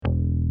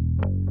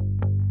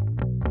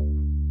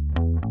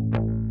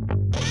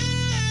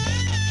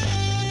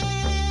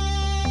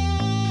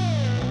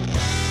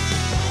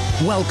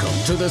Welcome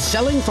to the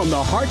Selling from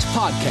the Heart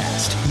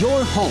podcast,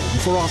 your home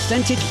for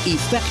authentic,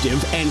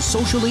 effective, and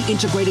socially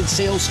integrated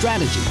sales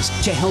strategies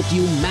to help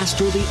you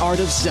master the art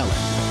of selling.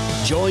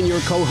 Join your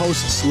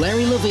co-hosts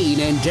Larry Levine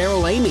and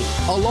Daryl Amy,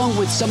 along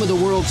with some of the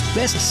world's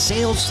best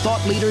sales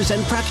thought leaders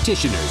and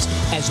practitioners,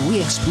 as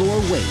we explore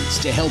ways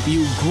to help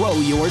you grow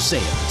your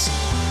sales.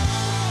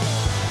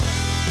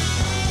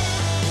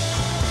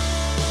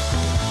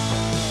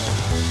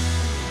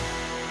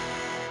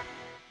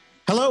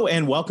 Hello,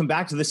 and welcome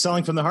back to the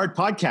Selling from the Heart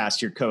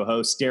podcast. Your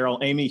co-host, Daryl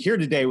Amy, here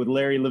today with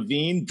Larry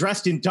Levine,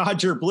 dressed in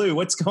Dodger blue.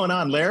 What's going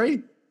on,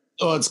 Larry?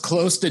 Oh, it's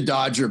close to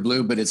Dodger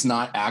blue, but it's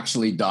not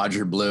actually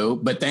Dodger blue.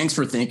 But thanks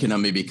for thinking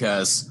of me,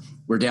 because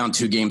we're down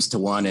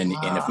 2-1, and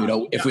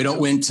if we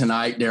don't win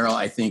tonight, Daryl,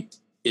 I think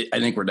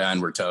we're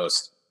done. We're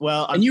toast.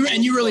 Well, and you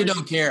really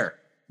don't care.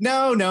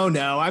 No.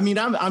 I mean,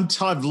 I'm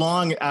Todd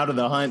long out of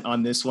the hunt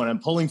on this one. I'm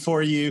pulling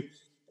for you,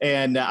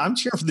 and I'm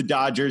cheering for the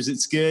Dodgers.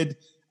 It's good.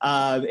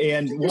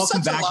 And You're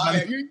welcome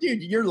back.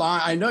 You're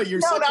lying. I know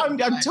you're. I'm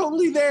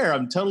totally there.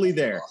 I'm totally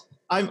there.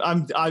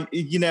 I'm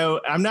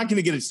not going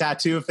to get a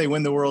tattoo if they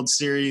win the World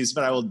Series,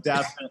 but I will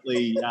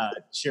definitely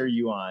cheer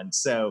you on.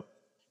 So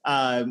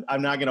I'm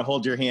not going to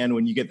hold your hand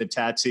when you get the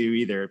tattoo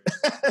either.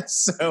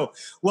 So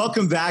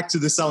welcome back to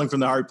the Selling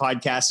from the Heart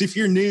podcast. If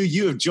you're new,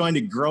 you have joined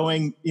a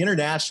growing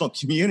international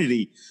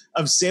community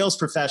of sales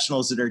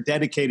professionals that are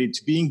dedicated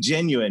to being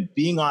genuine,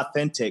 being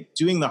authentic,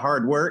 doing the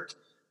hard work.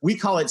 We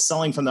call it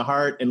Selling from the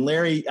Heart. And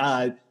Larry,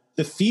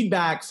 the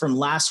feedback from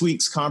last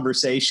week's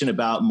conversation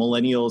about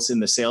millennials in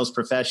the sales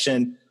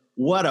profession,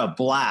 what a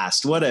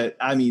blast.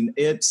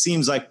 It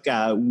seems like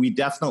we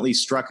definitely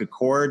struck a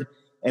chord,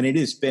 and it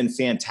has been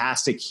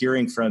fantastic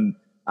hearing from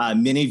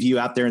many of you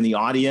out there in the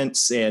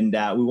audience. And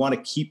we want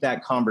to keep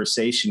that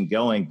conversation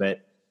going.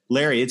 But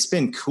Larry, it's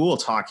been cool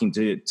talking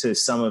to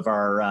some of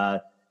our,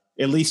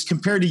 at least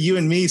compared to you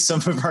and me, some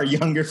of our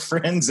younger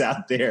friends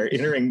out there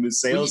entering the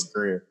sales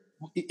career.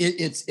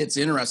 It's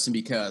interesting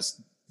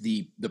because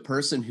the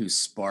person who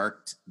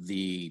sparked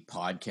the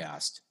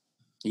podcast,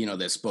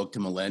 that spoke to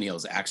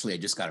millennials, actually, I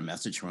just got a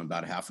message from him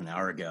about half an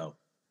hour ago.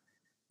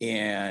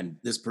 And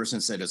this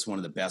person said it's one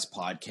of the best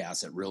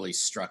podcasts that really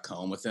struck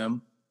home with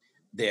him,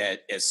 that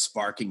is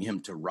sparking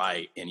him to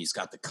write. And he's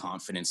got the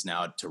confidence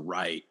now to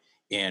write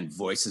and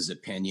voice his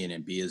opinion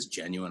and be his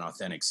genuine,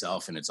 authentic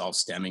self. And it's all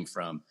stemming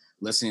from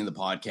listening to the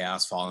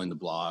podcast, following the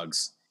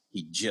blogs.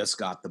 He just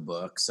got the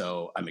book.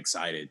 So I'm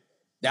excited.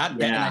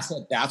 And I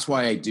said, that's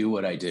why I do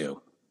what I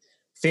do.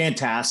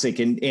 Fantastic.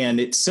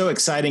 And it's so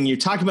exciting. You're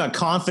talking about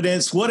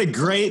confidence. What a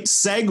great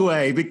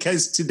segue,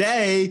 because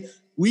today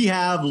we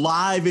have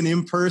live and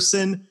in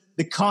person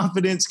the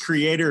confidence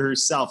creator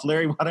herself.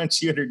 Larry, why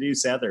don't you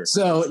introduce Heather?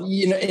 So,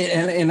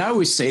 and I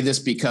always say this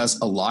because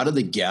a lot of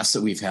the guests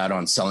that we've had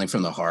on Selling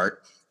from the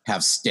Heart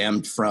have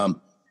stemmed from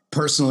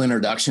personal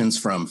introductions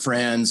from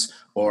friends,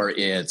 or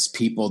it's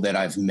people that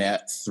I've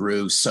met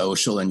through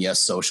social. And yes,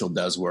 social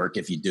does work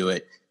if you do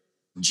it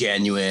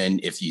genuine,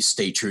 if you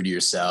stay true to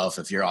yourself,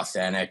 if you're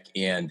authentic.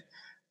 And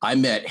I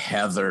met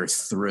Heather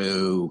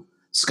through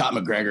Scott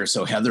McGregor.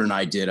 So Heather and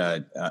I did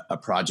a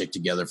project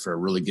together for a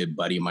really good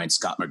buddy of mine,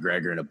 Scott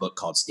McGregor, in a book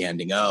called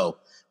Standing O,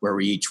 where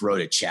we each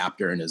wrote a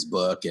chapter in his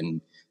book. And,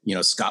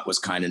 Scott was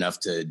kind enough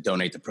to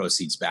donate the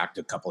proceeds back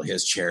to a couple of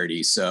his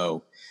charities.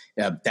 So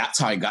that's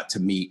how I got to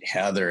meet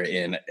Heather.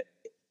 And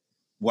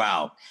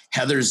wow,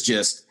 Heather's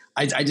just,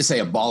 I just say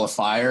a ball of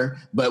fire.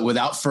 But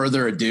without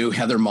further ado,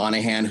 Heather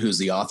Monahan, who's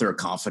the author of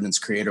Confidence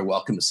Creator.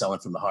 Welcome to Selling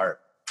from the Heart.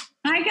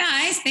 Hi,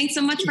 guys. Thanks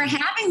so much for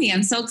having me.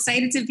 I'm so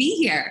excited to be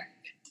here.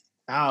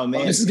 Oh,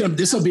 man.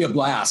 This will be a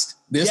blast.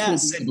 This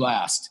will be a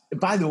blast.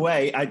 By the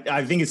way,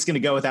 I think it's going to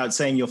go without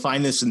saying, you'll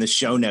find this in the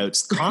show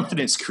notes.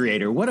 Confidence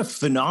Creator. What a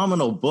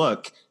phenomenal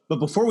book. But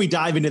before we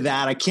dive into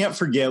that, I can't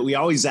forget, we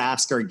always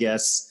ask our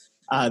guests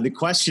the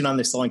question on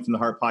the Selling from the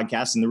Heart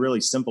podcast. And the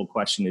really simple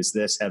question is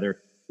this,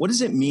 Heather. What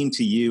does it mean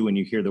to you when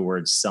you hear the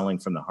words selling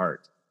from the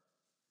heart?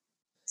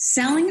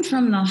 Selling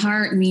from the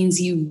heart means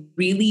you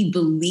really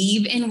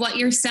believe in what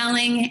you're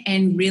selling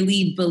and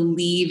really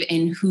believe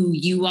in who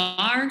you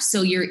are.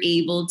 So you're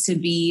able to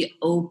be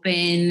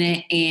open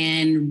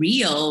and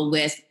real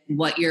with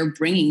what you're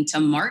bringing to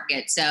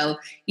market. So,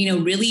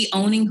 really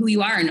owning who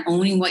you are and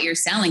owning what you're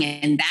selling.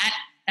 And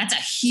that's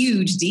a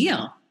huge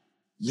deal.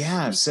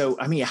 Yeah. So,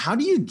 how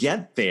do you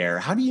get there?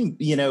 How do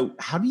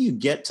you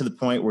get to the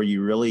point where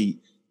you really,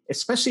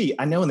 especially,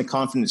 I know in the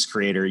Confidence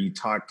Creator, you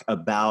talk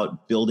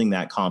about building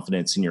that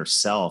confidence in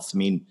yourself.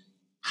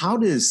 How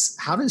does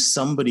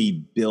somebody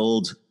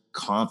build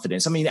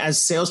confidence?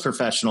 As sales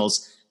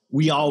professionals,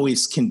 we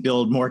always can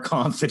build more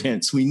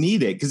confidence. We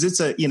need it because it's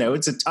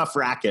a tough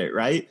racket,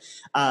 right?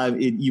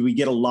 We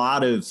get a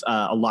lot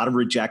of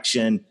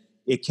rejection.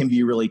 It can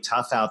be really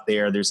tough out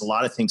there. There's a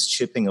lot of things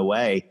chipping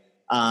away.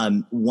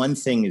 One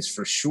thing is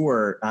for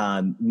sure,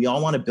 we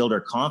all want to build our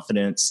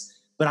confidence.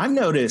 But I've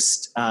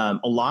noticed a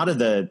lot of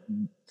at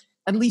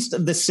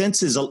least the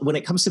senses when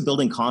it comes to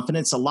building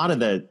confidence, a lot of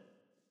the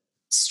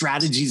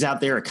strategies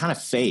out there are kind of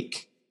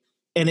fake.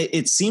 And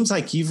it seems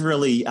like you've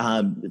really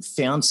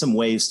found some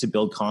ways to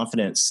build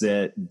confidence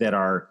that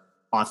are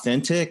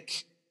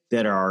authentic,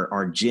 that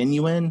are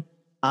genuine.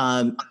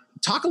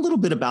 Talk a little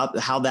bit about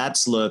how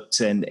that's looked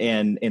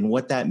and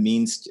what that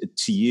means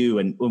to you,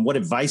 and what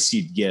advice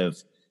you'd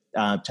give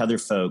to other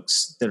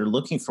folks that are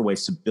looking for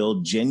ways to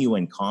build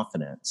genuine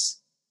confidence.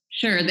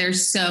 Sure.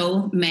 There's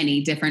so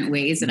many different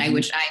ways that I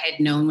wish I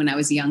had known when I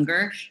was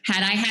younger.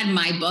 Had I had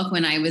my book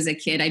when I was a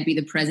kid, I'd be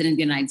the president of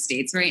the United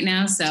States right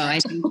now. So I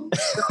think we're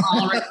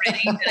all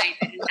regretting that I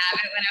didn't have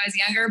it when I was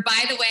younger.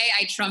 By the way,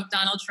 I trumped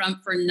Donald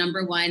Trump for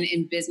 #1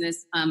 in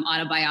business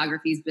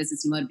autobiographies,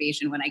 business and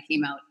motivation when I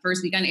came out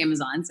first week on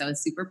Amazon. So I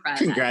was super proud.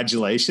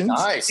 Congratulations.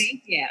 Nice.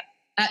 Thank you.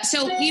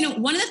 So,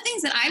 one of the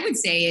things that I would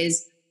say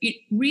is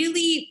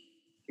really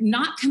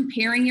not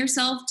comparing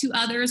yourself to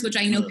others, which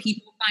I know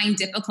people find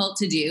difficult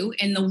to do.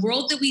 In the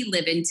world that we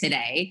live in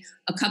today,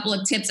 a couple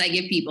of tips I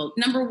give people.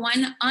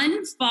 #1,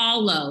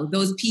 unfollow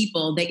those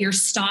people that you're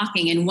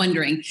stalking and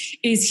wondering,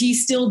 is he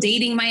still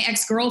dating my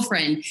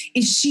ex-girlfriend?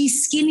 Is she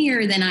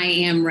skinnier than I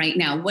am right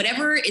now?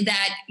 Whatever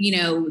that,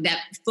 that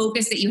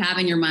focus that you have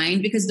in your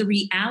mind, because the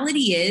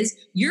reality is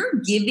you're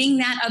giving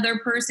that other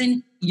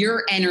person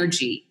your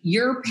energy,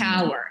 your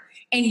power.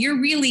 And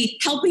you're really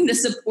helping to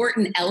support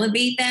and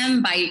elevate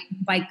them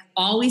by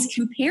always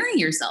comparing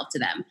yourself to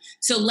them.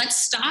 So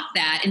let's stop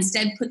that.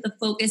 Instead, put the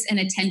focus and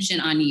attention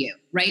on you,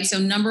 right?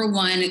 So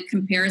 #1,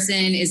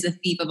 comparison is the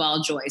thief of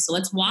all joy. So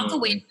let's walk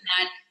away from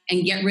that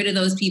and get rid of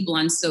those people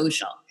on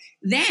social.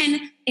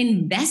 Then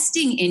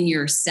investing in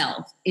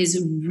yourself is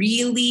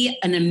really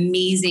an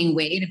amazing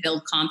way to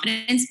build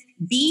confidence.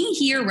 Being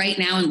here right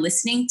now and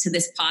listening to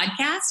this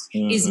podcast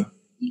is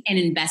an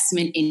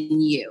investment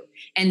in you.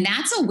 And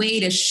that's a way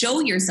to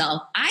show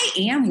yourself, I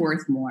am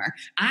worth more.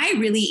 I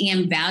really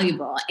am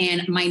valuable.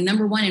 And my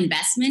 #1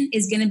 investment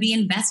is going to be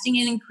investing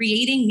in and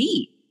creating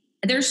me.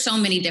 There's so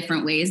many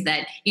different ways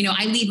that,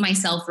 I leave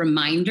myself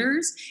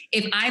reminders.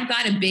 If I've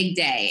got a big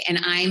day and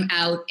I'm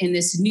out in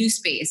this new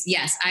space,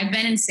 yes, I've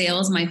been in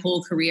sales my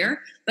whole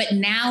career, but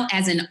now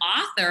as an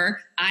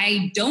author,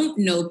 I don't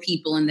know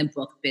people in the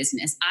book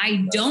business.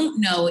 I don't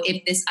know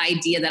if this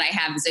idea that I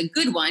have is a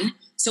good one.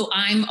 So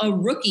I'm a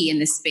rookie in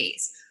this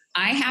space.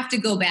 I have to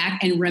go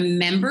back and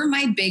remember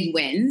my big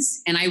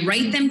wins, and I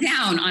write them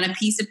down on a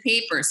piece of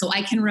paper so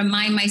I can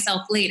remind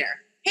myself later,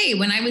 hey,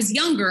 when I was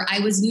younger,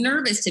 I was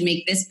nervous to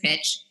make this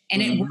pitch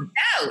and it worked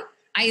out.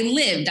 I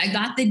lived, I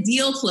got the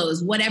deal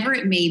closed, whatever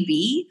it may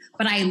be,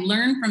 but I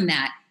learned from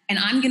that. And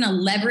I'm going to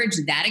leverage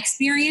that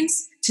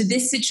experience to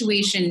this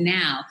situation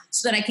now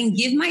so that I can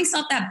give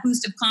myself that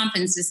boost of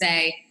confidence to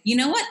say, you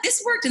know what,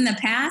 this worked in the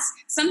past.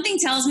 Something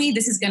tells me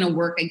this is going to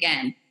work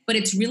again. But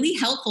it's really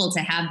helpful to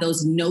have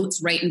those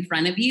notes right in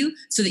front of you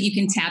so that you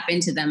can tap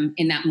into them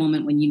in that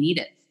moment when you need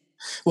it.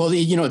 Well,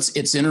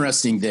 it's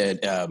interesting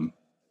that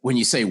when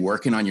you say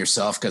working on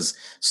yourself, because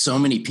so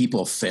many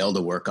people fail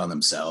to work on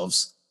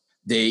themselves.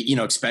 They,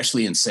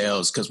 especially in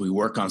sales, because we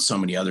work on so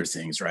many other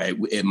things, right?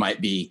 It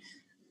might be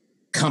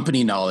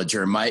company knowledge,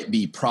 or it might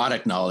be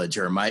product knowledge,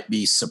 or it might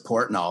be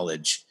support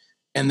knowledge.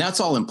 And that's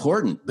all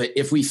important. But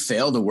if we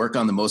fail to work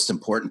on the most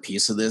important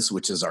piece of this,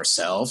 which is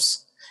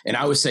ourselves, and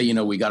I always say,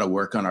 we got to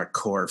work on our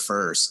core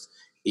first.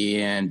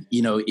 And,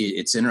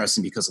 it's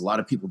interesting because a lot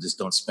of people just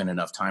don't spend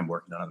enough time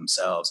working on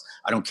themselves.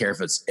 I don't care if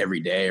it's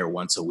every day or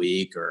once a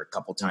week or a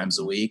couple times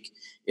a week.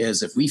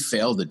 Is if we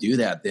fail to do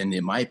that, then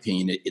in my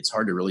opinion, it's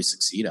hard to really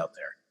succeed out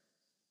there.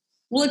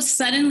 Well, it's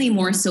suddenly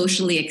more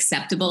socially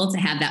acceptable to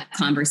have that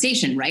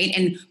conversation, right?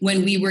 And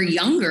when we were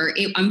younger,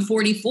 I'm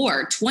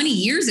 44, 20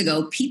 years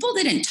ago, people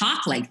didn't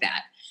talk like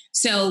that.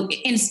 So,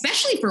 and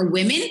especially for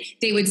women,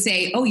 they would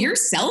say, oh, you're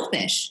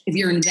selfish if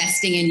you're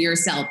investing in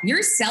yourself.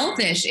 You're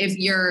selfish if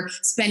you're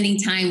spending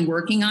time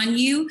working on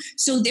you.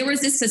 So there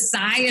was this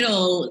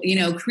societal,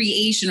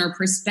 creation or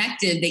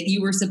perspective that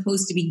you were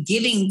supposed to be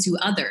giving to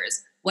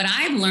others. What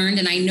I've learned,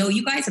 and I know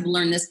you guys have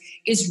learned this,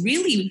 is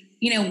really,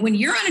 when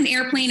you're on an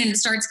airplane and it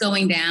starts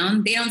going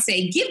down, they don't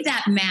say, give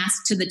that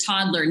mask to the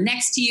toddler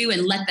next to you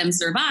and let them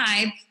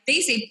survive.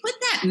 They say, put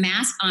that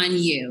mask on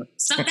you,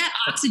 suck that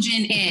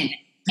oxygen in,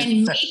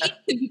 and make it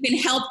so you can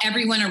help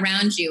everyone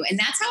around you. And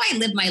that's how I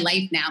live my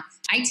life now.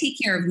 I take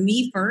care of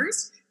me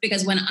first,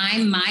 because when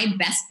I'm my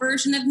best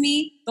version of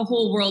me, the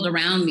whole world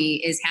around me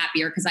is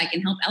happier because I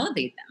can help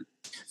elevate them.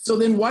 So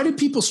then why do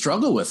people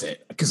struggle with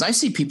it? Because I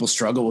see people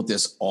struggle with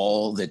this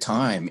all the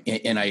time.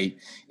 And I,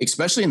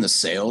 especially in the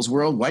sales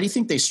world, why do you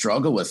think they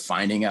struggle with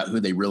finding out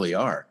who they really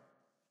are?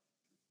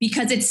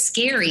 Because it's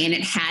scary and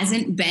it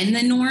hasn't been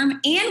the norm.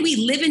 And we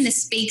live in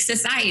this fake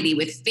society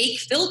with fake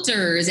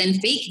filters and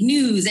fake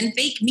news and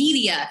fake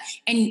media.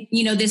 And,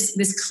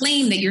 this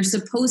claim that you're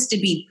supposed to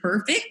be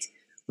perfect.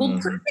 Well,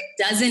 perfect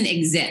doesn't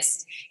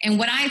exist. And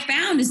what I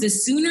found is the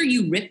sooner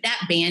you rip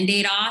that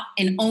Band-Aid off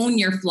and own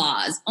your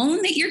flaws,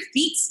 own that your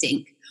feet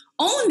stink,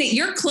 own that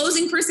your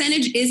closing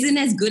percentage isn't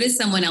as good as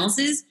someone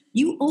else's,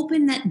 you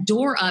open that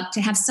door up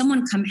to have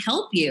someone come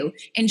help you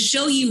and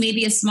show you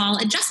maybe a small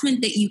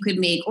adjustment that you could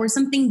make or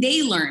something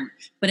they learned.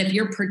 But if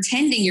you're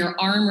pretending you're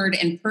armored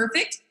and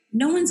perfect,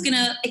 no one's going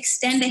to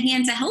extend a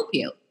hand to help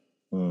you.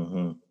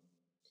 Mm-hmm.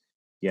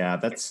 Yeah,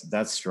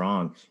 that's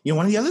strong.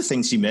 One of the other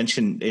things you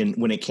mentioned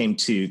when it came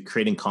to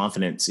creating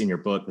confidence in your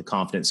book, The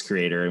Confidence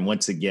Creator. And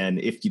once again,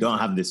 if you don't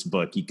have this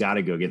book, you got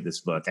to go get this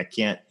book. I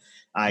can't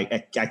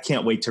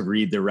wait to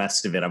read the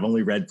rest of it. I've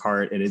only read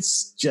part and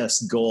it's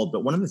just gold.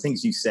 But one of the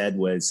things you said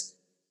was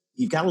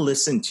you've got to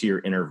listen to your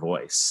inner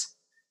voice,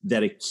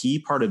 that a key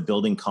part of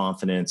building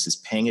confidence is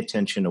paying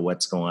attention to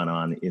what's going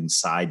on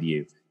inside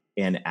you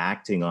and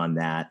acting on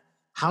that.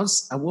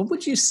 What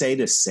would you say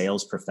to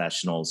sales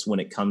professionals when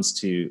it comes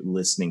to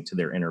listening to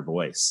their inner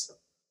voice?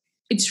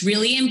 It's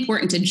really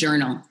important to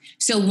journal.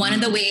 So one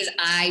of the ways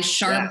I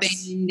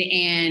sharpened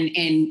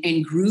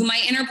and grew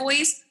my inner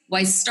voice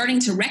was starting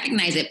to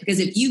recognize it, because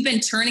if you've been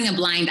turning a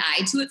blind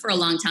eye to it for a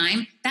long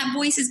time, that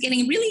voice is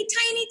getting really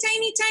tiny,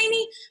 tiny,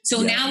 tiny.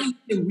 So now you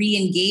have to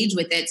re-engage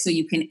with it so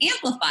you can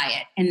amplify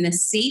it. And the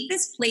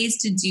safest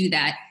place to do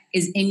that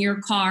is in your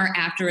car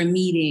after a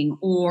meeting,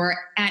 or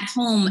at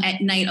home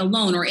at night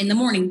alone, or in the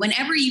morning,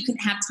 whenever you can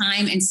have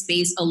time and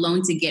space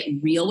alone to get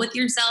real with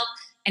yourself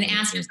and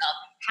ask yourself,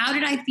 how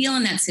did I feel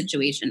in that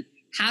situation?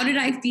 How did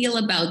I feel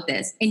about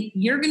this? And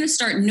you're going to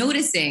start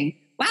noticing,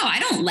 wow, I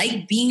don't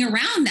like being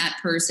around that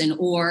person,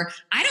 or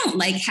I don't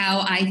like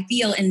how I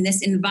feel in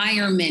this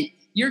environment.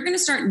 You're going to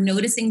start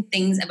noticing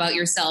things about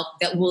yourself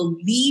that will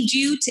lead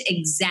you to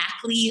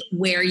exactly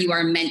where you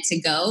are meant to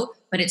go.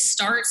 But it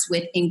starts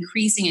with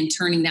increasing and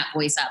turning that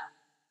voice up.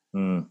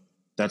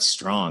 That's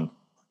strong.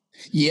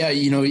 Yeah.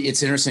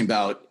 It's interesting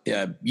about,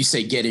 you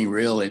say getting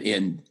real,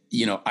 and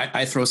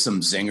I throw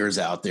some zingers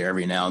out there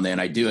every now and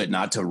then. I do it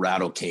not to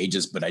rattle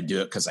cages, but I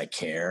do it because I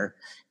care.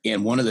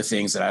 And one of the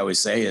things that I always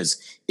say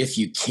is, if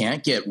you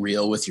can't get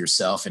real with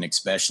yourself, and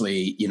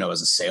especially,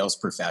 as a sales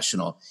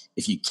professional,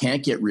 if you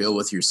can't get real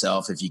with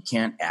yourself, if you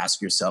can't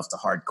ask yourself the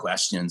hard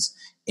questions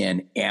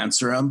and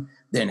answer them,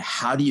 then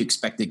how do you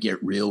expect to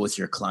get real with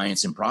your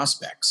clients and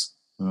prospects?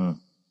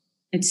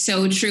 It's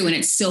so true. And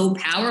it's so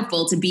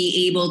powerful to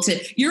be able to,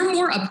 you're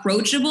more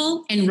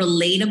approachable and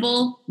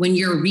relatable when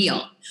you're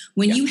real.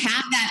 When you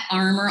have that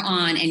armor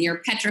on and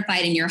you're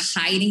petrified and you're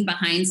hiding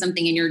behind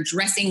something and you're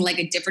dressing like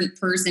a different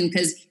person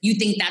because you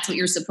think that's what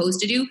you're supposed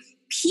to do,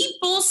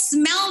 people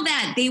smell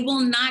that. They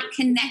will not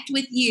connect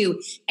with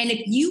you. And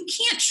if you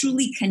can't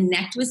truly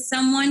connect with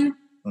someone,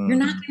 you're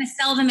not going to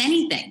sell them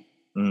anything.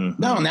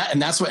 No,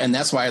 and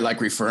that's why I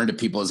like referring to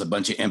people as a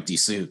bunch of empty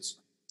suits.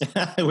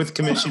 With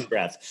commission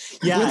breath.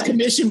 Yeah. With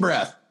commission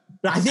breath.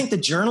 But I think the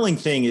journaling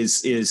thing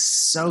is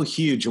so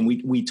huge. And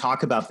we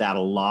talk about that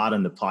a lot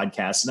on the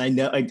podcast. And I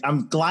know,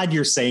 I'm glad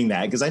you're saying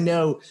that, because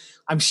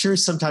I'm sure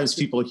sometimes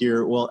people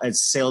hear, well,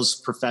 as sales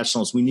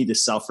professionals, we need to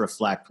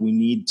self-reflect. We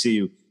need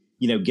to,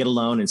 get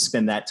alone and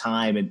spend that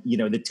time. And,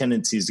 the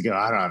tendency is to go,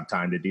 I don't have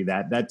time to do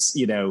that.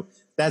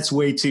 That's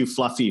way too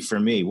fluffy for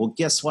me. Well,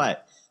 guess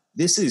what?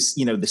 This is,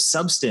 the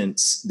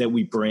substance that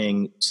we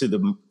bring to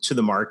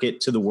the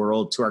market, to the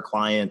world, to our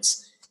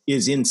clients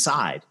is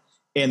inside.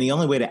 And the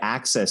only way to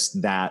access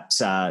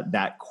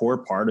that core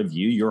part of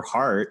you, your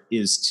heart,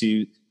 is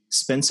to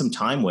spend some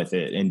time with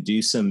it and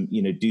do some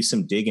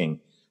digging.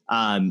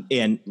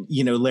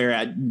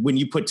 Larry, when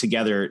you put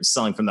together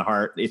Selling from the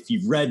Heart, if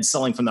you've read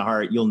Selling from the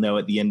Heart, you'll know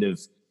at the end of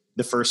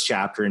the first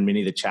chapter and many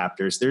of the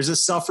chapters, there's a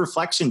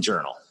self-reflection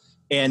journal.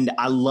 And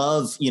I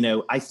love,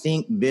 I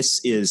think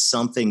this is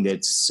something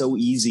that's so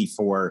easy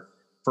for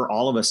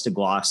all of us to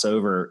gloss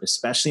over,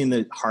 especially in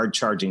the hard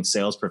charging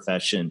sales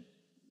profession.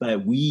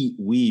 But we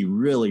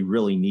really,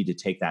 really need to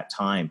take that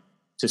time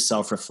to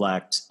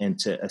self-reflect and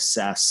to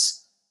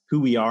assess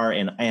who we are.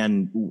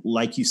 And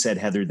like you said,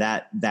 Heather,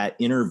 that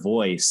inner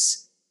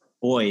voice,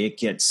 boy, it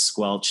gets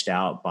squelched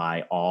out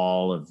by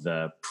all of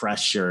the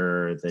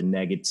pressure, the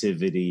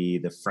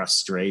negativity, the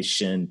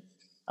frustration.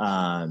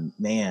 That's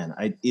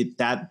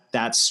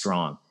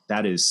strong.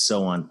 That is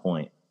so on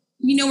point.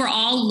 We're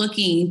all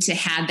looking to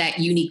have that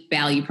unique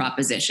value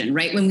proposition,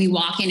 right? When we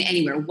walk in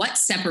anywhere, what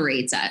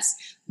separates us?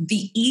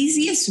 The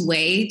easiest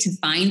way to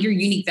find your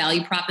unique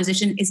value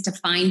proposition is to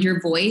find your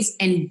voice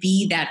and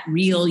be that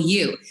real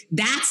you.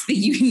 That's the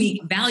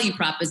unique value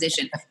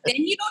proposition. Then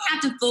you don't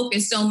have to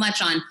focus so much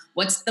on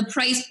what's the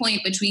price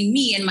point between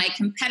me and my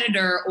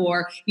competitor,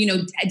 or,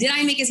 did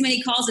I make as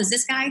many calls as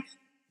this guy?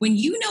 When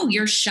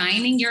you're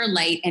shining your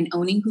light and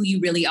owning who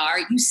you really are,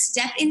 you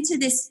step into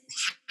this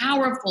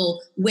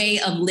powerful way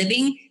of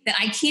living that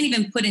I can't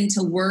even put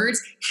into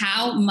words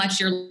how much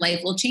your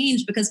life will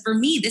change. Because for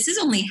me, this has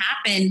only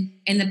happened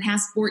in the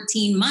past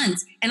 14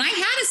 months. And I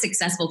had a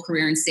successful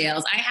career in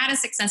sales. I had a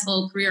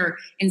successful career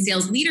in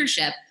sales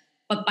leadership.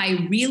 But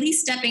by really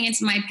stepping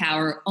into my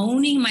power,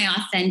 owning my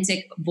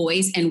authentic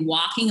voice, and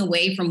walking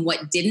away from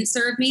what didn't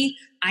serve me,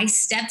 I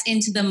stepped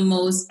into the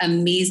most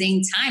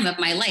amazing time of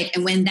my life.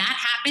 And when that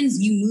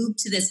happens, you move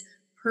to this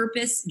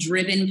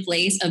purpose-driven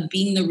place of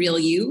being the real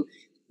you.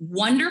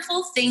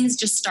 Wonderful things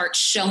just start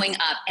showing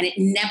up. And it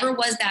never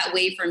was that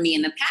way for me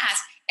in the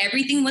past.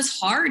 Everything was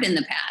hard in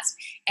the past.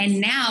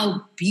 And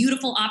now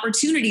beautiful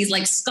opportunities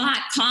like Scott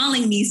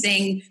calling me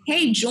saying,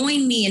 hey,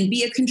 join me and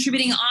be a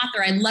contributing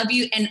author. I love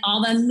you. And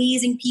all the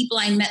amazing people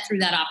I met through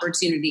that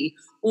opportunity.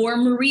 or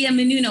Maria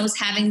Menounos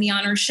having me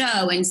on her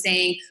show and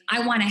saying,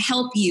 I want to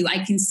help you.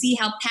 I can see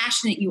how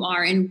passionate you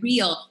are and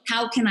real.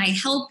 How can I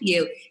help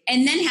you?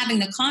 And then having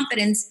the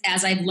confidence,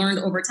 as I've learned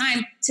over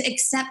time, to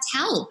accept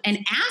help and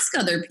ask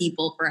other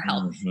people for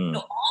help. Mm-hmm.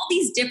 All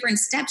these different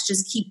steps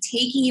just keep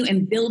taking you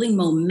and building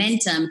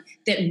momentum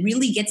that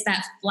really gets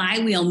that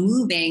flywheel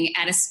moving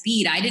at a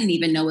speed I didn't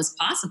even know was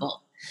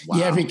possible. Wow.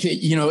 Yeah, because,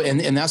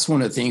 and that's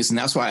one of the things, and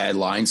that's why I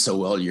align so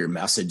well to your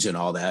message and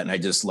all that. And I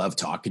just love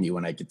talking to you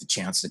when I get the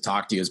chance to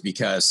talk to you, is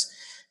because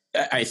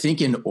I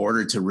think in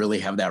order to really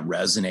have that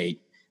resonate,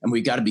 and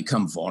we got to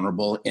become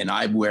vulnerable. And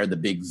I wear the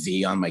big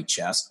V on my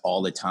chest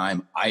all the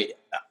time.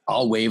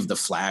 I'll wave the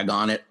flag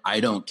on it. I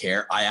don't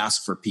care. I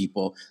ask for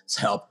people's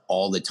help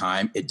all the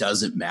time. It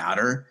doesn't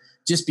matter,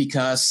 just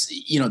because,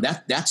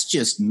 that's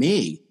just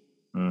me.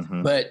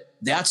 Mm-hmm. But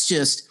that's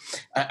just,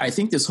 I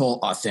think this whole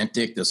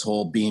authentic, this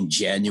whole being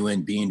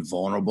genuine, being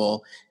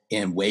vulnerable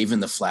and waving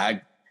the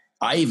flag,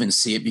 I even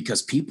see it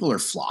because people are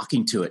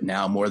flocking to it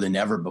now more than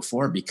ever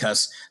before,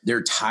 because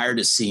they're tired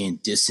of seeing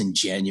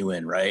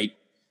disingenuine, right?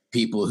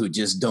 People who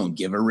just don't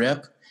give a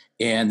rip.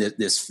 And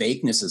this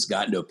fakeness has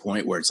gotten to a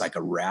point where it's like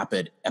a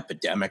rapid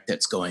epidemic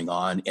that's going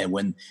on. And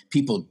when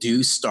people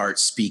do start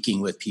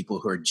speaking with people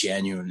who are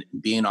genuine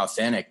and being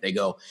authentic, they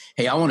go,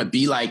 hey, I want to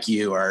be like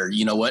you. Or,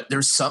 you know what,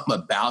 there's something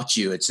about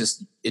you.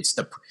 It's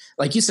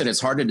like you said,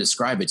 it's hard to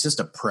describe. It's just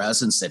a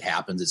presence that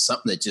happens. It's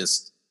something that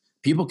just,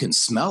 people can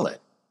smell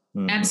it.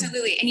 Mm-hmm.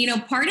 Absolutely.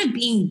 And, part of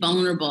being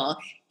vulnerable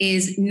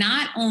is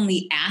not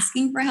only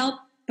asking for help,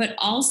 but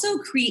also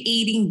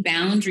creating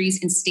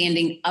boundaries and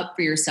standing up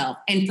for yourself.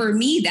 And for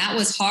me, that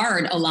was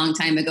hard a long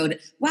time ago.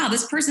 Wow,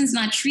 this person's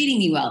not treating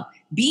me well.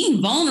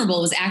 Being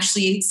vulnerable was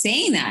actually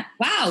saying that,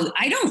 wow,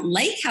 I don't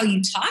like how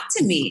you talk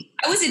to me.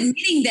 I was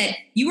admitting that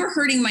you were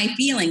hurting my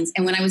feelings.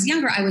 And when I was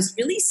younger, I was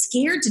really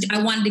scared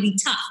I wanted to be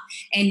tough.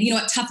 And you know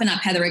what? Toughen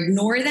up, Heather,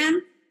 ignore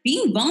them.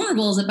 Being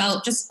vulnerable is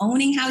about just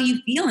owning how you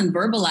feel and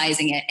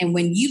verbalizing it. And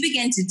when you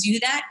begin to do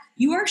that,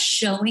 you are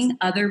showing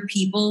other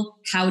people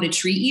how to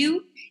treat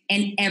you.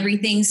 And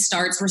everything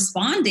starts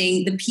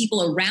responding. The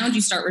people around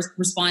you start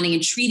responding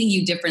and treating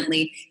you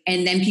differently.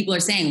 And then people are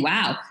saying,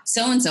 wow,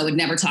 so-and-so would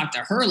never talk to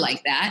her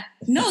like that.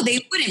 No, they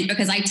wouldn't,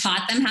 because I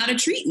taught them how to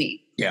treat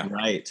me. Yeah.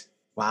 Right.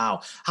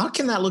 Wow. How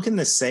can that look in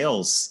the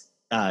sales,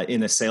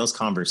 in a sales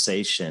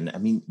conversation? I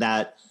mean,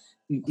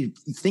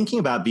 thinking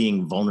about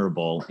being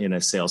vulnerable in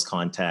a sales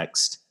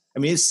context, I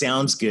mean, it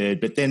sounds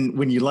good, but then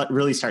when you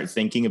really start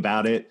thinking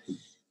about it,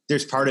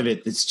 there's part of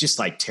it that's just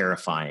like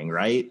terrifying,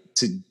 right?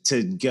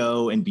 To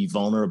go and be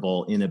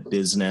vulnerable in a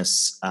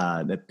business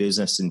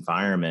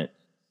environment.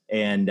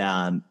 And,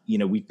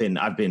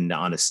 I've been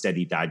on a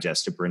steady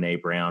digest of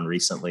Brene Brown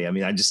recently. I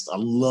mean, I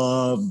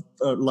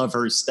love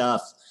her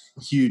stuff.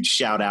 Huge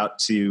shout out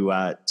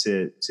to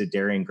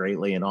Darian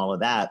Greatly and all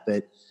of that.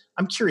 But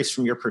I'm curious,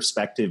 from your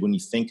perspective, when you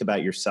think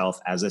about yourself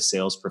as a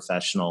sales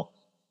professional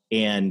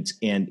and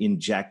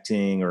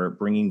injecting or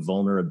bringing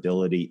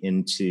vulnerability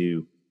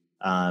into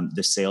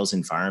the sales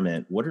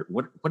environment, what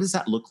does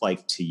that look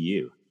like to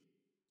you?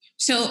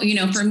 So,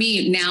 for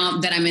me, now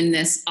that I'm in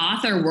this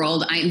author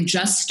world, I'm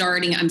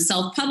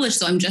self-published.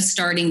 So I'm just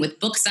starting with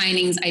book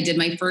signings. I did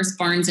my first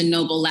Barnes &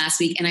 Noble last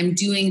week, and I'm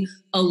doing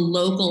a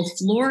local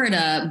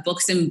Florida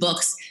Books and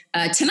Books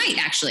tonight,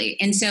 actually.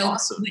 And so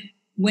awesome.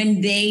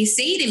 When they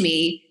say to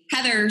me,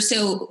 Heather,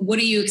 so what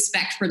do you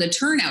expect for the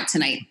turnout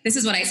tonight? This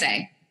is what I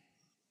say.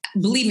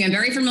 Believe me, I'm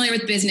very familiar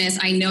with business.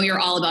 I know you're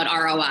all about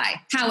ROI.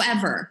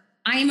 However,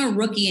 I am a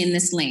rookie in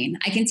this lane.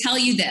 I can tell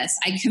you this.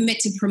 I commit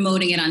to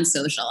promoting it on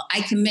social.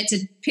 I commit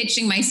to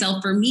pitching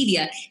myself for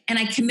media, and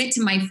I commit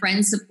to my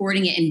friends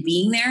supporting it and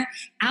being there.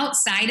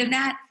 Outside of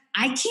that,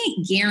 I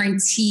can't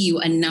guarantee you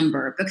a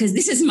number, because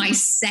this is my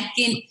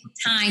second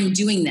time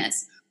doing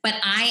this. But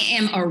I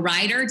am a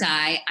ride or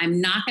die. I'm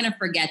not going to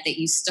forget that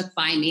you stuck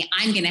by me.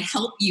 I'm going to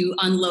help you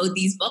unload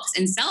these books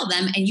and sell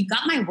them. And you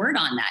got my word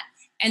on that.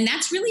 And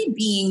that's really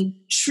being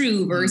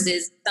true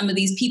versus some of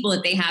these people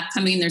that they have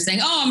coming in. They're saying,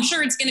 oh, I'm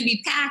sure it's going to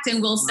be packed and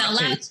we'll sell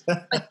out.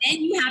 But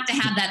then you have to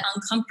have that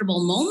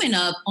uncomfortable moment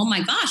of, oh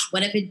my gosh,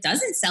 what if it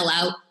doesn't sell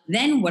out?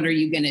 Then what are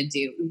you going to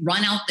do?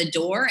 Run out the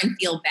door and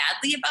feel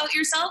badly about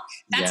yourself?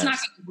 That's not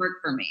going to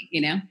work for me,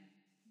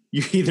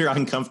 You're either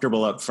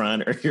uncomfortable up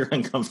front or you're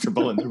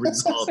uncomfortable in the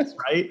results,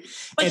 right?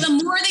 But the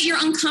more that you're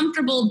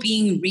uncomfortable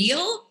being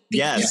real,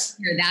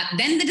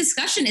 then the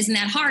discussion isn't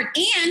that hard.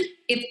 And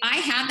if I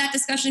have that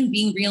discussion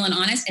being real and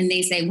honest, and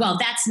they say, well,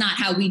 that's not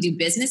how we do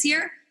business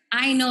here,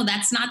 I know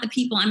that's not the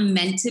people I'm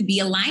meant to be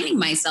aligning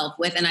myself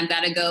with, and I've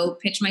got to go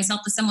pitch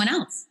myself to someone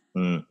else.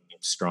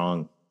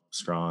 Strong.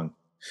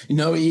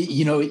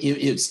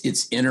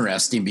 It's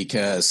interesting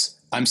because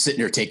I'm sitting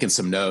here taking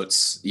some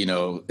notes,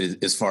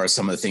 as far as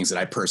some of the things that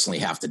I personally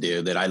have to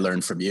do that I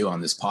learned from you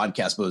on this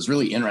podcast. But it was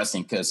really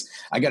interesting because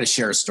I got to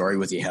share a story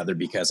with you, Heather,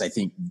 because I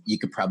think you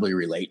could probably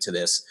relate to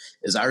this.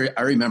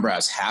 I remember I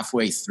was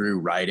halfway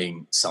through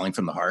writing Selling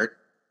from the Heart,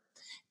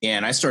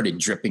 and I started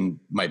dripping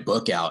my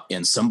book out,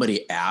 and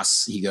somebody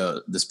asks,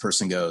 this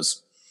person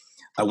goes,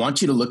 I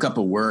want you to look up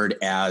a word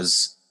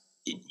as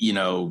you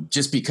know,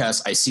 just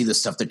because I see the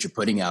stuff that you're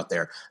putting out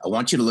there, I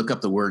want you to look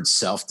up the word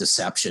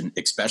self-deception,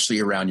 especially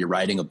around you're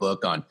writing a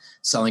book on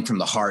selling from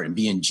the heart and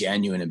being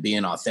genuine and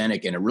being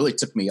authentic. And it really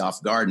took me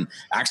off guard. And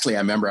actually, I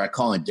remember I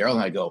calling Daryl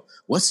and I go,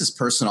 what's this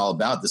person all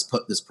about?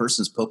 This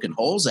person's poking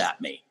holes at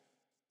me.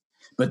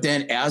 But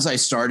then as I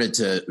started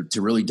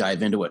to really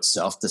dive into what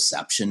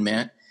self-deception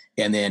meant,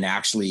 and then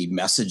actually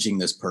messaging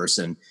this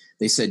person,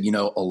 they said, you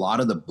know, a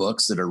lot of the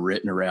books that are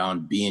written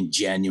around being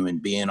genuine,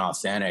 being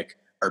authentic,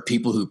 are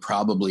people who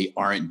probably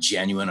aren't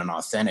genuine and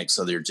authentic.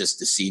 So they're just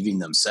deceiving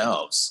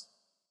themselves.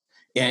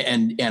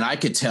 And I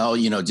could tell,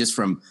 you know, just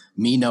from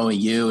me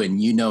knowing you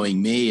and you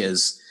knowing me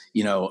is,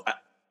 you know,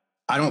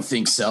 I don't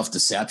think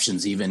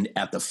self-deception's even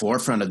at the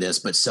forefront of this,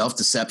 but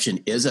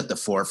self-deception is at the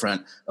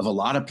forefront of a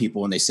lot of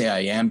people when they say, I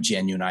am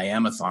genuine, I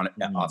am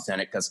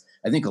authentic, because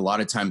I think a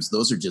lot of times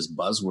those are just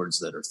buzzwords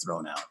that are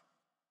thrown out.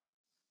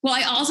 Well,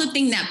 I also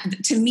think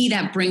that, to me,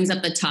 that brings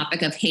up the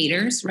topic of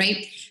haters,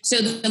 right? So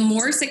the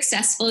more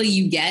successful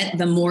you get,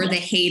 the more the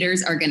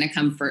haters are going to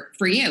come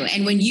for you.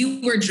 And when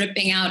you were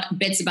dripping out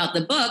bits about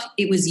the book,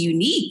 it was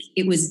unique.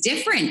 It was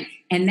different.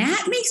 And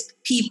that makes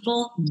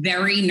people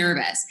very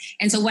nervous.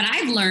 And so what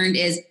I've learned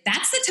is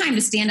that's the time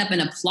to stand up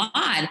and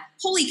applaud.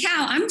 Holy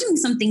cow, I'm doing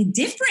something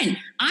different.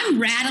 I'm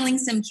rattling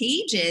some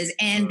cages.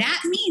 And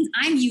that means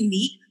I'm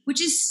unique,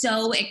 which is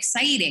so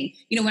exciting.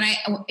 You know,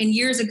 and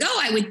years ago,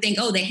 I would think,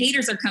 oh, the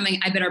haters are coming,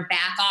 I better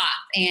back off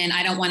and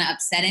I don't want to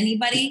upset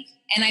anybody.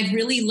 And I've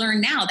really learned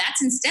now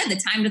that's instead the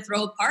time to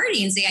throw a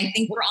party and say, I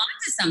think we're on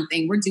to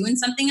something. We're doing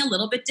something a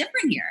little bit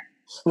different here.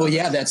 Well,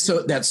 yeah, that's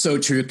so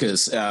true.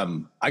 Cause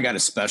I got a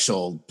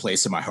special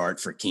place in my heart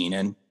for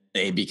Keenan,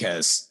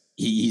 because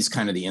he's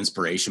kind of the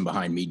inspiration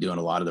behind me doing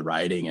a lot of the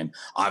writing. And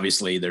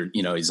obviously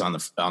he's on the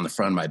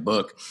front of my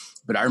book.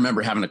 But I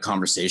remember having a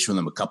conversation with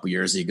him a couple of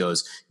years ago. He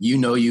goes, you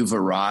know, you've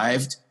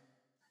arrived,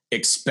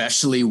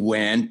 especially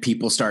when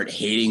people start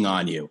hating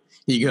on you.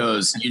 He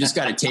goes, you just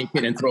got to take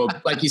it and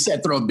like you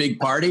said, throw a big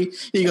party.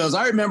 He goes,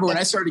 I remember when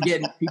I started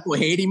getting people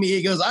hating me.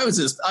 He goes,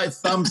 I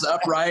thumbs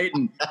up, right?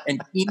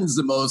 And Keenan's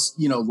the most,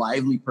 you know,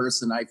 lively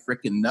person I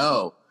freaking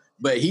know.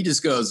 But he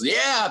just goes,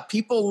 yeah,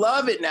 people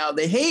love it now.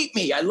 They hate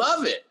me. I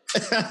love it.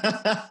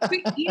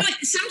 But, you know,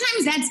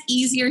 sometimes that's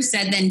easier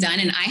said than done.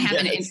 And I have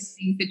an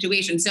interesting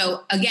situation.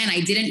 So again,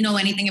 I didn't know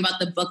anything about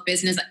the book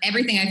business.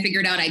 Everything I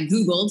figured out, I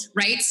Googled,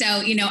 right?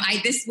 So, you know,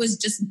 this was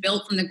just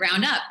built from the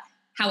ground up.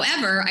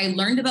 However, I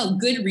learned about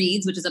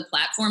Goodreads, which is a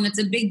platform that's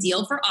a big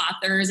deal for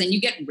authors, and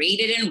you get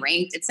rated and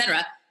ranked,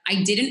 etc.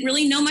 I didn't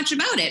really know much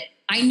about it.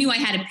 I knew I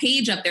had a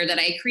page up there that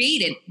I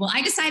created. Well,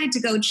 I decided to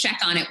go check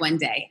on it one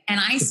day.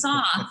 And I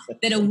saw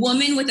that a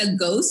woman with a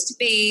ghost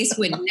face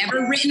who had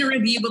never written a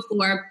review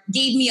before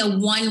gave me a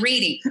 1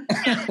 rating.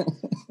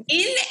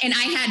 And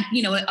I had,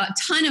 you know, a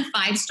ton of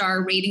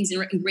 5-star ratings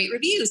and great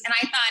reviews. And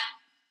I thought,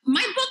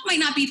 my book might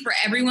not be for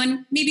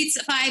everyone. Maybe it's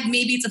a 5,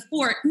 maybe it's a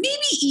 4, maybe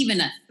even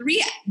a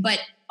 3, but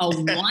a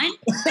 1? You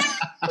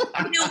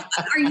know,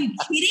 are you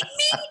kidding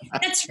me?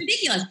 That's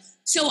ridiculous.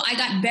 So I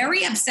got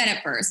very upset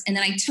at first. And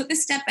then I took a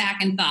step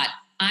back and thought,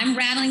 I'm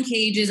rattling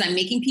cages. I'm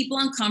making people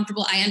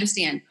uncomfortable. I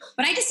understand.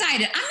 But I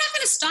decided I'm not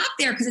going to stop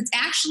there, because it's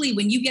actually,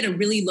 when you get a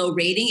really low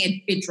rating,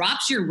 it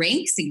drops your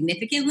rank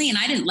significantly. And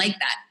I didn't like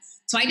that.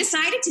 So I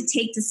decided to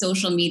take to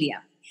social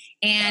media,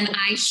 and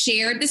I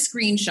shared the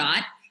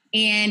screenshot,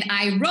 and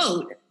I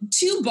wrote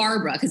to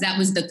Barbara, because that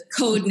was the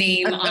code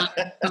name on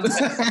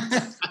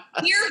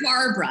Dear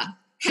Barbara,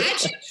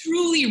 had you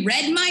truly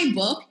read my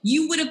book,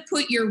 you would have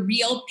put your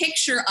real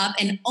picture up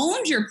and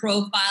owned your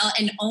profile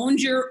and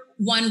owned your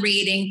 1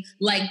 rating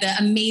like the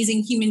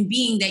amazing human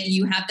being that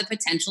you have the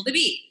potential to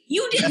be.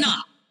 You did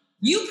not.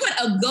 You put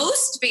a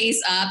ghost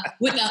face up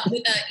with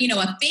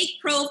a fake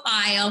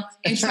profile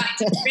and tried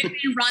to rip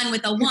and run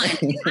with a 1. I'm not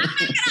going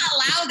to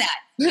allow that.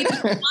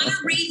 If you want to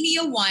rate me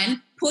a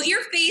 1, put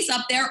your face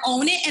up there,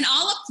 own it, and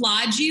I'll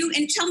applaud you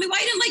and tell me why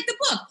you didn't like the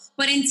book.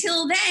 But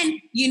until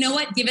then, you know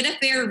what? Give it a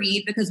fair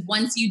read, because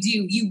once you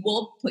do, you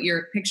will put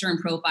your picture and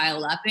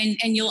profile up and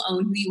you'll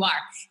own who you are.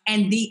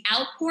 And the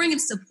outpouring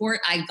of support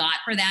I got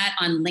for that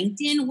on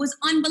LinkedIn was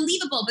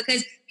unbelievable,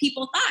 because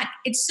people thought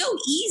it's so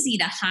easy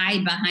to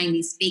hide behind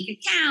these fake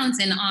accounts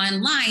and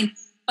online.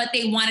 But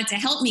they wanted to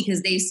help me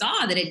because they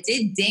saw that it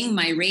did ding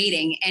my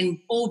rating. And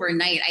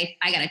overnight,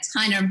 I got a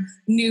ton of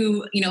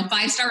new,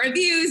 5-star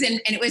reviews. And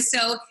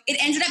it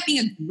ended up being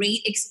a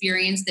great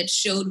experience that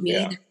showed me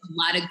there's a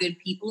lot of good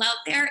people out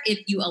there if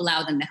you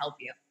allow them to help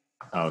you.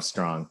 Oh,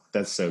 strong.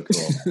 That's so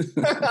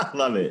cool. I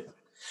love it.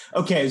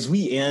 Okay, as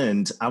we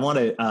end, I want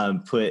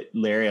to put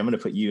Larry, I'm going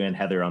to put you and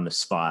Heather on the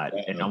spot.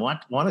 Uh-oh. And I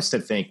want us to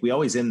think, we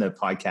always end the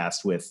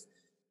podcast with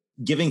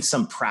giving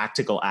some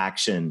practical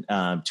action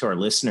to our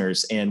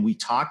listeners. And we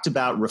talked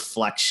about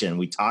reflection.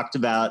 We talked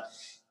about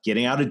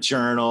getting out a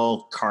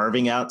journal,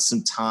 carving out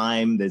some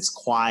time that's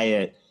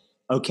quiet.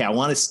 Okay, I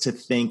want us to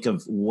think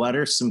of what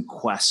are some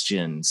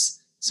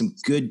questions, some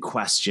good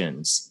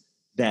questions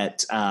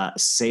that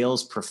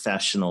sales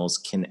professionals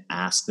can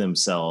ask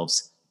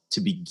themselves to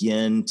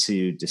begin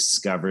to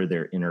discover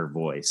their inner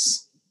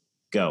voice.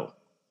 Go.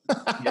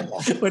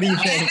 What do you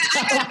think?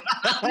 Mary,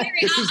 I'll go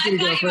first on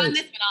this one.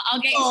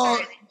 I'll get you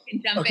started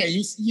and jump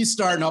in. You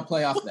start and I'll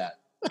play off that.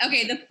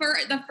 Okay,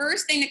 the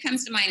first thing that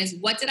comes to mind is,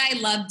 what did I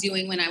love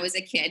doing when I was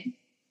a kid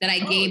that I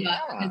gave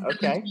up because someone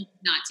told me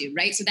not to,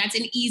 right? So that's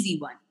an easy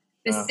one.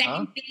 The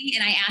second thing,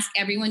 and I ask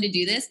everyone to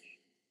do this,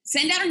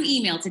 send out an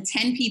email to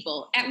 10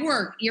 people at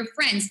work, your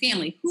friends,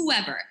 family,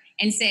 whoever,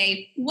 and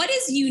say, what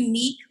is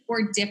unique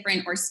or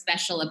different or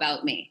special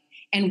about me?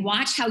 And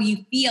watch how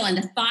you feel and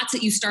the thoughts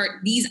that you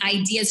start, these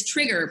ideas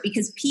trigger,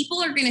 because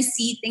people are going to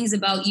see things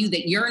about you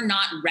that you're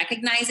not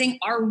recognizing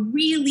are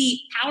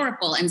really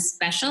powerful and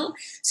special.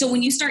 So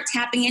when you start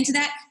tapping into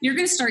that, you're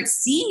going to start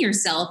seeing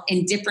yourself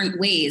in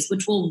different ways,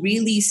 which will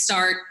really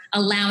start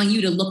allowing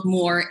you to look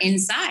more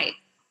inside.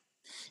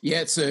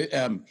 Yeah, it's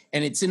and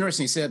it's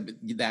interesting you said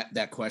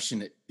that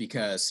question,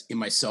 because in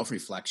my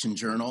self-reflection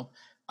journal,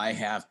 I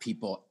have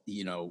people,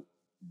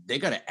 they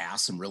got to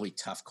ask some really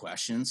tough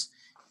questions.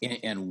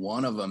 And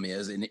one of them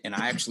is, and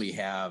I actually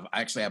have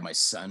my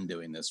son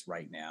doing this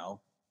right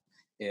now,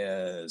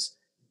 is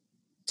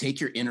take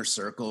your inner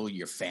circle,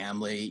 your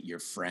family, your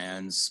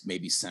friends,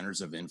 maybe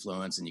centers of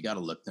influence, and you got to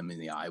look them in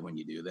the eye when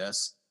you do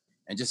this,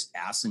 and just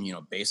ask them,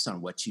 based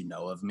on what you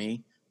know of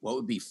me, what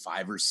would be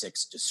 5 or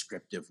 6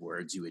 descriptive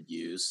words you would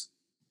use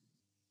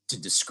to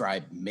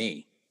describe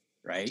me,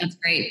 right? That's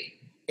great.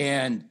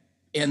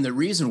 And the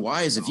reason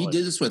why is, if you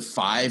did this with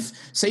 5,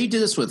 say you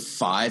did this with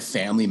 5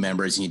 family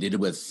members and you did it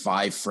with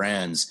 5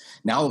 friends,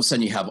 now all of a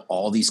sudden you have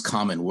all these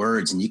common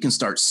words, and you can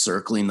start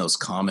circling those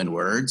common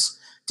words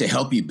to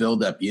help you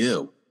build up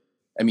you.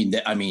 I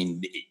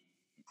mean,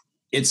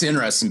 it's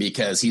interesting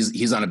because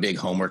he's on a big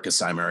homework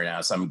assignment right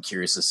now, so I'm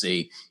curious to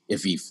see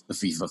if he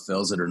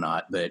fulfills it or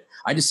not. But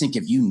I just think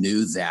if you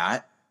knew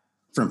that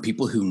from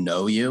people who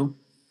know you,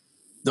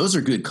 those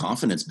are good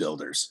confidence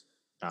builders.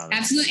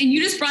 Absolutely. And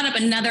you just brought up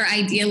another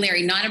idea,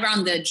 Larry, not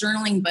around the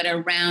journaling, but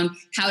around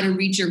how to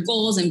reach your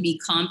goals and be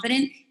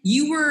confident.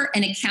 You were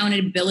an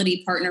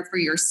accountability partner for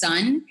your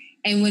son.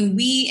 And when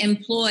we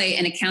employ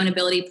an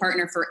accountability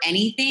partner for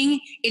anything,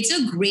 it's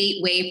a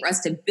great way for us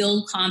to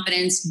build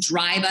confidence,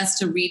 drive us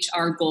to reach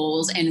our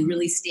goals, and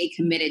really stay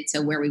committed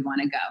to where we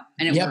want to go.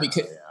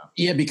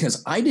 And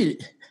because I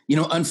did,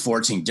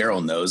 unfortunately,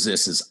 Daryl knows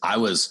this, is I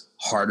was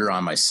harder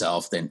on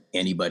myself than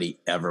anybody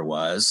ever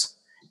was.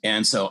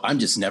 And so I'm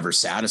just never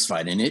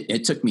satisfied. And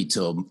it took me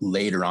till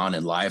later on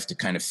in life to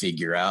kind of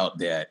figure out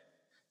that,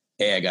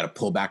 hey, I got to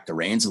pull back the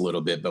reins a little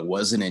bit. But it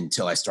wasn't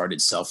until I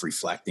started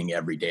self-reflecting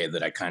every day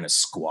that I kind of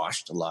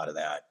squashed a lot of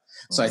that.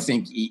 So I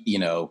think,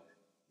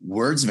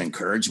 words of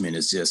encouragement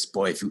is just,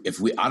 boy,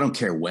 if we, I don't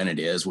care when it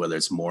is, whether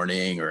it's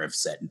morning or if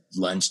it's at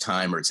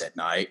lunchtime or it's at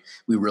night,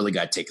 we really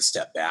got to take a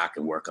step back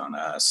and work on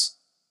us.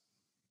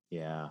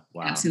 Yeah.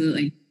 Wow.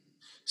 Absolutely.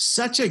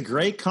 Such a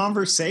great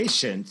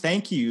conversation.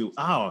 Thank you.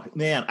 Oh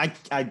man,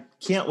 I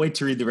can't wait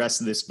to read the rest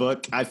of this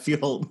book. I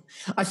feel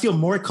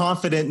more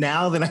confident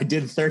now than I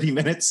did 30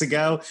 minutes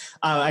ago.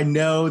 I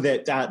know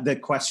that the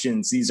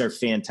questions, these are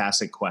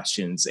fantastic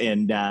questions.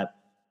 And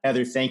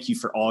Heather, thank you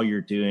for all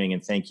you're doing.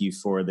 And thank you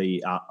for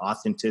the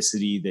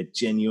authenticity, the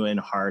genuine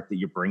heart that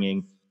you're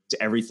bringing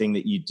to everything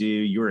that you do.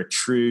 You're a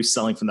true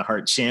Selling from the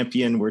Heart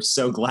champion. We're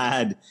so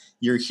glad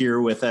you're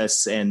here with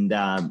us. And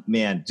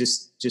man,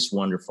 just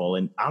wonderful.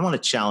 And I want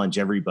to challenge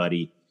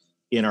everybody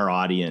in our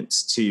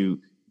audience to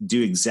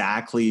do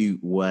exactly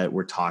what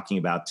we're talking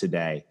about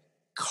today.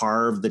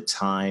 Carve the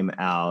time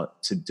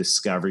out to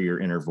discover your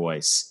inner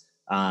voice.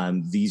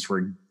 These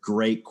were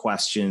great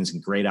questions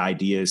and great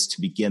ideas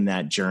to begin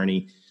that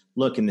journey.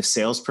 Look, in the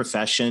sales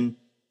profession,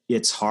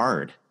 it's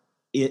hard.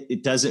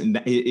 It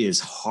is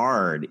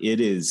hard. It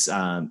is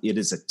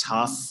a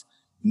tough,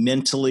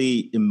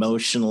 mentally,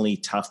 emotionally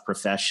tough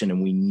profession.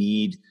 And we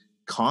need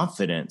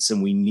confidence,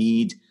 and we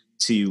need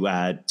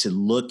to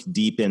look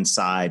deep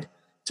inside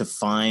to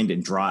find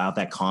and draw out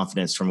that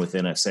confidence from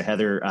within us. So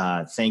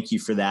Heather, thank you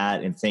for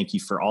that. And thank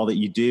you for all that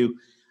you do.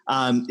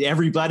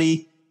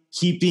 Everybody,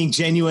 keep being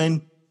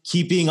genuine,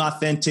 keep being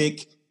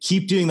authentic,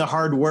 keep doing the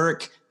hard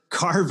work,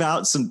 carve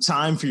out some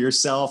time for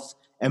yourself.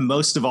 And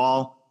most of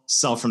all,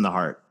 sell from the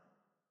heart.